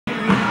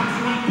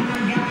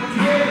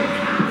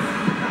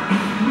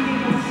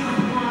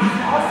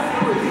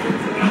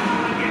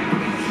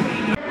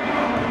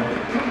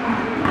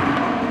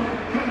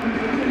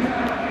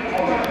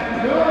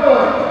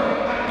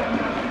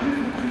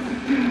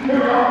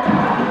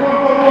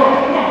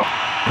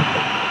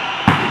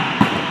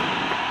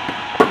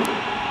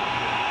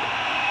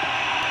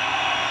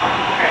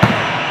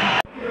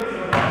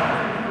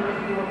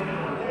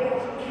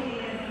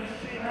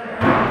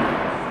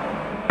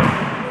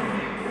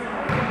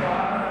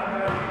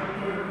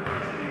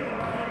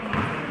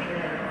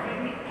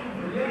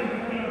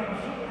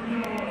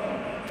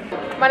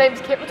My name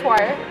is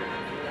Metoyer,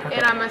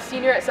 and I'm a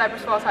senior at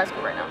Cypress Falls High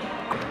School right now.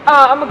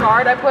 I'm a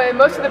guard. I play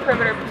most of the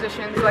perimeter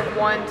positions, like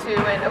 1, 2,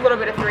 and a little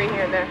bit of 3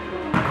 here and there.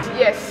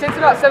 Yes, since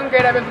about 7th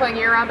grade I've been playing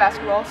year-round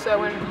basketball,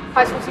 so when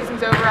high school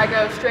season's over I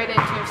go straight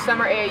into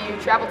summer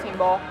AAU travel team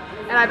ball,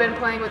 and I've been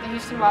playing with the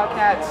Houston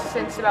Wildcats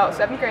since about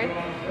 7th grade,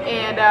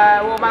 and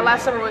well, my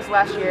last summer was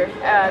last year,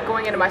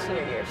 going into my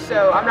senior year,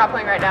 so I'm not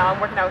playing right now.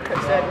 I'm working out with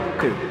Coach Cedric.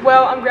 Cool.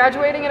 Well, I'm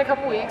graduating in a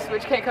couple weeks,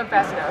 which can't come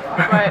fast enough,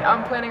 but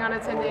I'm planning on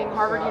attending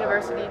Harvard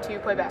University to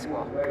play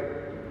basketball.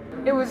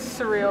 It was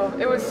surreal.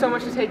 It was so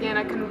much to take in.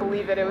 I couldn't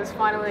believe it. It was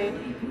finally,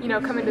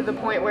 coming to the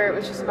point where it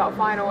was just about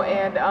final,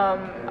 and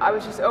I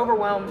was just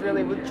overwhelmed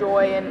really with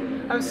joy,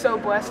 and I was so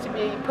blessed to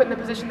be put in the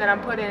position that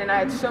I'm put in, and I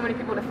had so many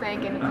people to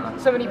thank and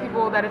so many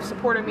people that have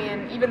supported me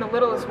in even the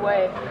littlest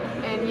way,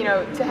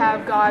 and to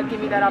have God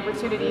give me that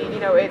opportunity,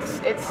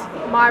 it's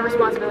my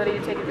responsibility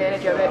to take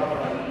advantage of it.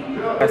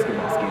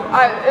 Basketball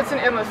skills. It's an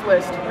endless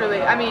list,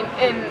 really. I mean,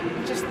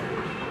 and just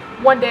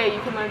one day you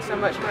can learn so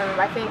much from them.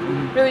 I think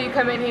really you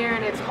come in here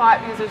and it's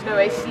hot because there's no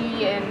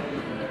AC, and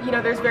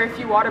there's very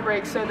few water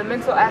breaks, so the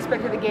mental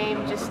aspect of the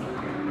game just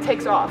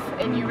takes off,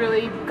 and you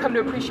really come to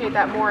appreciate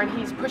that more, and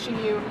he's pushing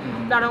you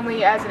not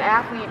only as an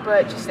athlete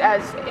but just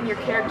as in your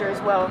character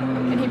as well,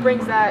 and he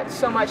brings that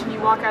so much, and you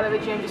walk out of the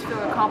gym just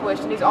feeling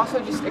accomplished. And he's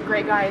also just a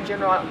great guy in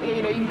general.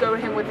 You can go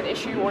to him with an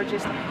issue, or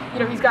just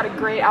he's got a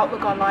great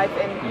outlook on life,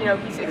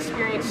 and he's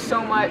experienced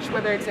so much,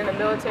 whether it's in the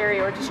military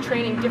or just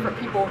training different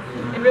people,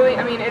 and really,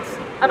 I mean, it's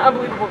an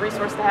unbelievable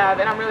resource to have,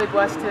 and I'm really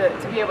blessed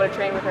to be able to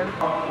train with him.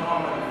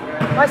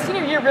 My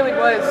senior year really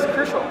was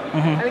crucial.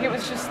 I think it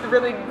was just the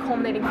really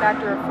culminating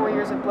factor of 4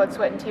 years of blood,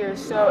 sweat, and tears.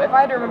 So if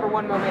I had to remember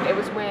one moment, it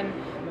was when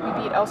we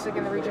beat Elsig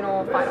in the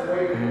regional final.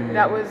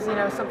 That was,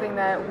 something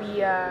that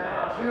we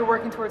were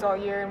working towards all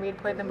year, and we had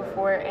played them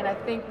before, and I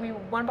think we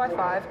won by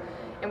 5.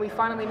 And we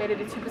finally made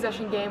it a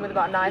 2-possession game with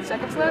about 9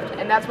 seconds left,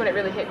 and that's when it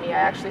really hit me. I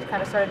actually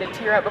kind of started to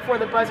tear up before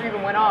the buzzer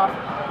even went off.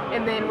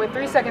 And then with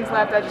 3 seconds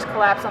left, I just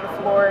collapsed on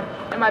the floor,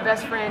 and my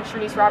best friend,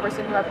 Shanice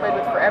Robertson, who I played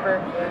with forever,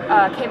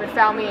 came and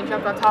found me and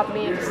jumped on top of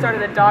me and just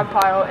started a dog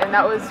pile, and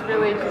that was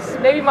really just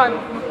maybe my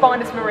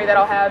fondest memory that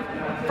I'll have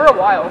for a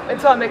while,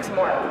 until I make some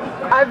more.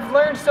 I've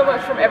learned so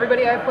much from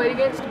everybody I've played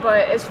against,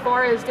 but as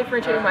far as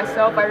differentiating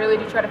myself, I really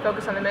do try to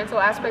focus on the mental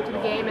aspect of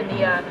the game and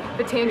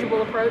the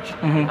tangible approach,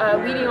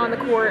 leading on the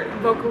court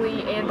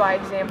vocally and by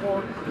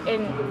example,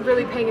 and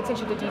really paying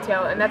attention to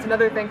detail. And that's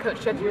another thing Coach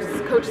Ced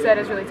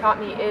has really taught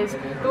me, is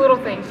the little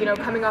things,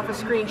 coming off a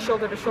screen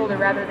shoulder to shoulder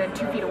rather than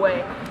 2 feet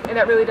away, and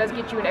that really does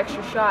get you an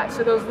extra shot.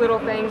 So those little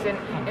things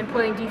and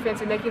playing defense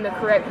and making the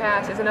correct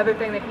pass is another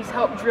thing that he's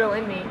helped drill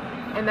in me.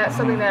 And that's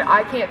something that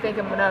I can't thank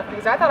him enough,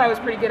 because I thought I was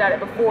pretty good at it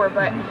before,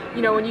 but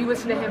when you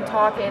listen to him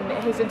talk and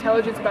his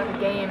intelligence about the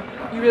game,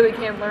 you really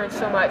can learn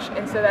so much.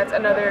 And so that's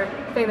another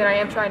thing that I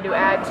am trying to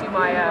add to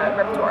my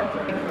repertoire.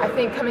 I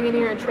think coming in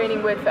here and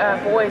training with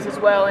boys as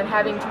well, and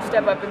having to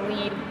step up and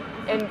lead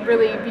and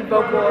really be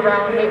vocal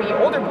around maybe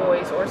older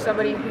boys or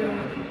somebody who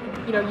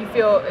you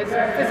feel is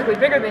physically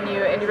bigger than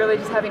you, and you're really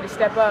just having to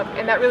step up,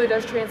 and that really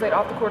does translate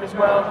off the court as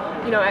well.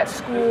 At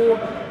school,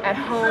 at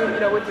home,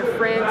 with your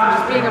friends, and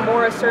just being a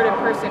more assertive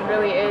person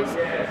really is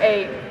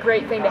a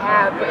great thing to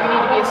have, but you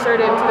need to be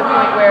assertive to the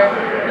point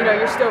where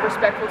you're still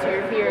respectful to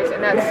your peers,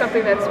 and that's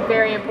something that's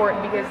very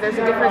important, because there's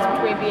a difference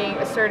between being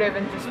assertive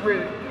and just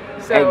rude.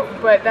 So,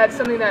 but that's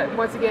something that,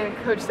 once again,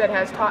 Coach Ced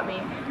has taught me,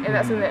 and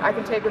that's something that I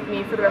can take with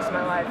me for the rest of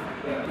my life.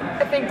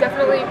 I think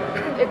definitely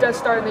it does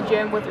start in the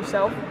gym with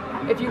yourself.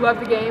 If you love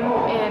the game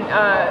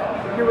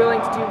and you're willing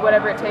to do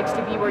whatever it takes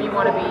to be where you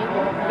want to be,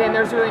 then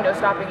there's really no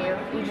stopping you.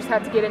 You just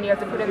have to get in, you have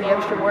to put in the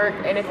extra work,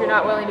 and if you're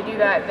not willing to do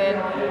that, then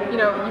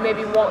you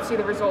maybe won't see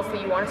the results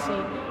that you want to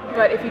see.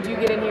 But if you do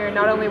get in here and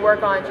not only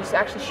work on just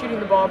actually shooting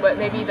the ball, but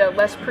maybe the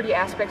less pretty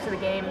aspects of the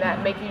game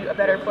that make you a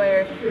better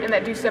player and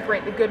that do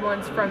separate the good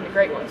ones from the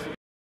great ones.